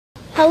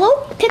Hello,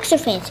 Pixar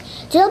fans.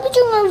 Today I'll be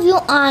doing a review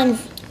on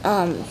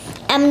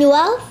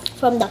Emmanuel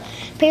from the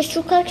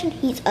Pixar collection.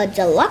 He's a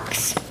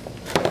deluxe.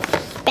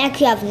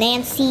 Back you have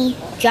Nancy,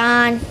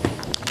 John,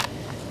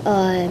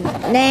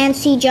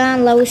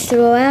 Lois,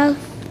 Roel.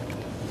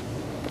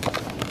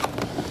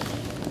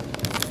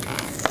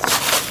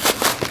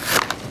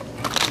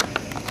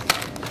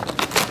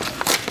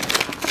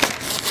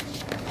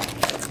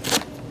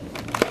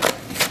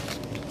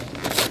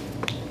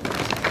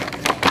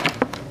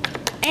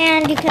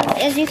 And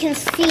as you can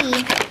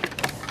see,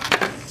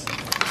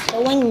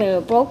 the wing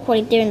mirror broke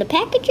right there in the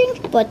packaging,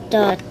 but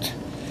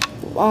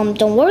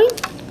don't worry,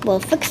 we'll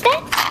fix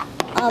that.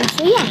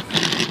 So yeah,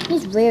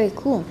 he's very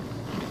cool.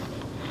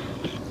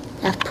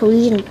 Have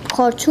Parisian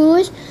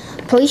tours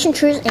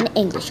in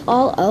English,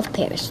 all of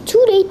Paris.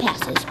 2-day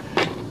passes.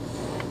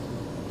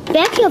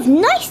 Back you have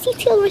nice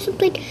detailed license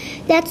plate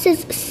that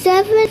says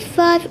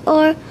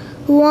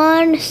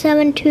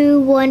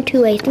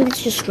 75R172128. I think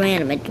it's just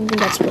random. I don't think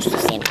that's supposed to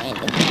stand for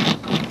anything.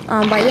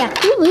 But yeah,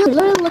 two wheels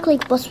literally look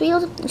like bus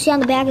wheels. You see on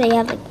the back they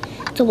have like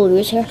double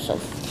wheels here, so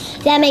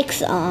that makes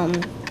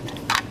 10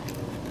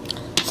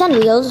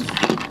 wheels,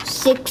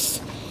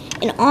 6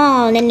 in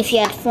all, and then if you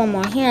add 4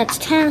 more here, it's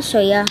 10. So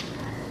yeah,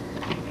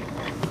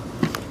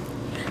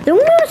 the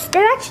wheels, they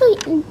actually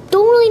don't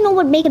really know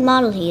what make and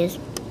model he is,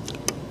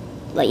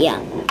 but yeah,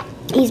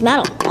 he's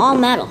metal, all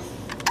metal,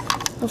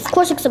 of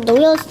course, except the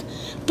wheels.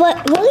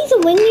 But really, the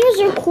wing mirrors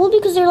are cool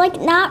because they're like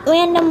not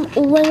random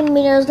wing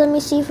mirrors. Let me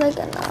see if I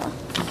can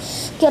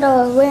get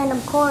a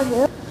random car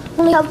here.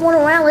 Only have one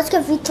around. Let's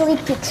get Vitaly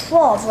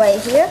Petrov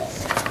right here.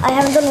 I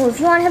haven't done a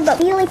review on him, but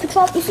Vitaly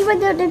Petrov, you see right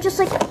there, they're just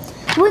like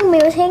wing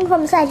mirrors hanging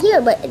from the side here.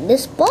 But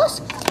this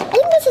bus, I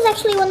think this is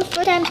actually one of the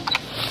first time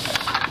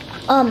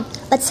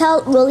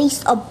Mattel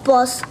released a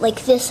bus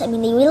like this. I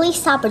mean, they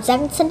released Topper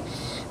Dickinson,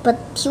 but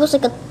he was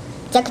like a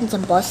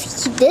Dickinson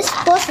bus. This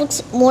bus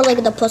looks more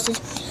like the buses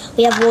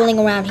we have rolling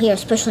around here,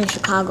 especially in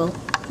Chicago,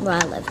 where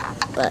I live.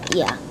 But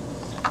yeah.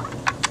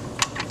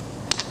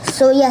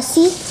 So yeah,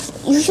 see,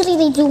 usually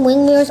they do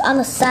wing mirrors on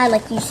the side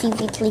like you see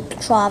Vitaly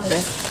Petrov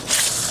here.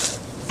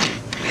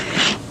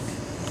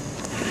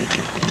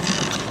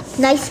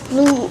 Nice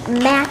blue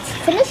matte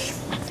finish.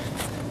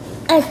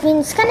 I mean,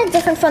 it's kind of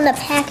different from the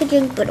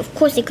packaging, but of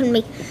course they couldn't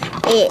make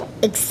it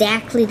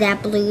exactly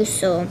that blue,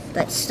 so,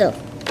 but still.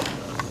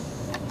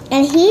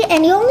 And you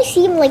only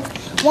see him like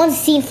one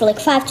scene for like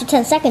 5 to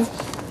 10 seconds.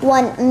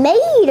 One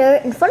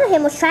Mater in front of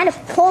him was trying to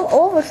pull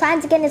over,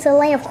 trying to get into the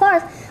lane of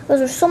cars because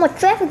there's so much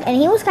traffic, and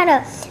he was kind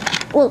of,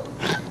 well,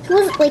 he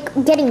was like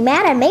getting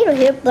mad at Mater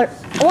here. But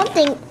one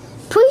thing,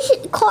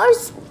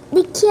 cars,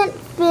 they can't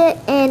fit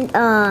in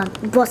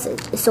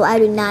buses, so I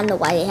do not know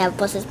why they have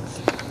buses.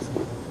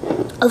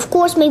 Of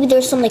course, maybe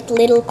there's some like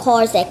little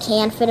cars that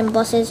can fit in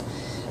buses.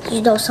 You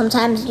know,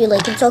 sometimes you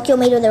like in Tokyo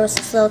Mater, there was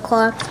this little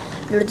car.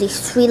 There were these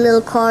 3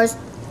 little cars.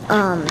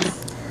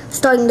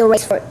 Starting the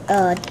race for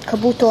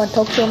Kabuto and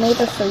Tokyo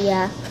Mater, so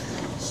yeah,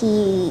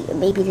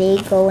 maybe they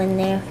go in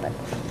there, but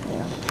you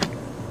know.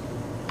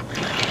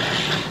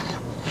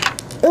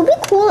 It would be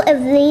cool if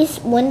these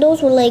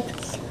windows were like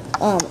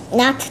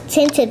not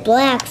tinted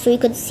black, so you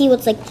could see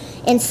what's like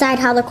inside,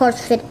 how the cars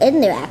fit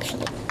in there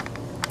actually.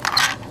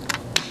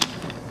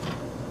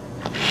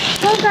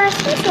 So guys,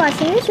 thanks for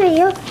watching this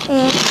video,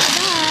 and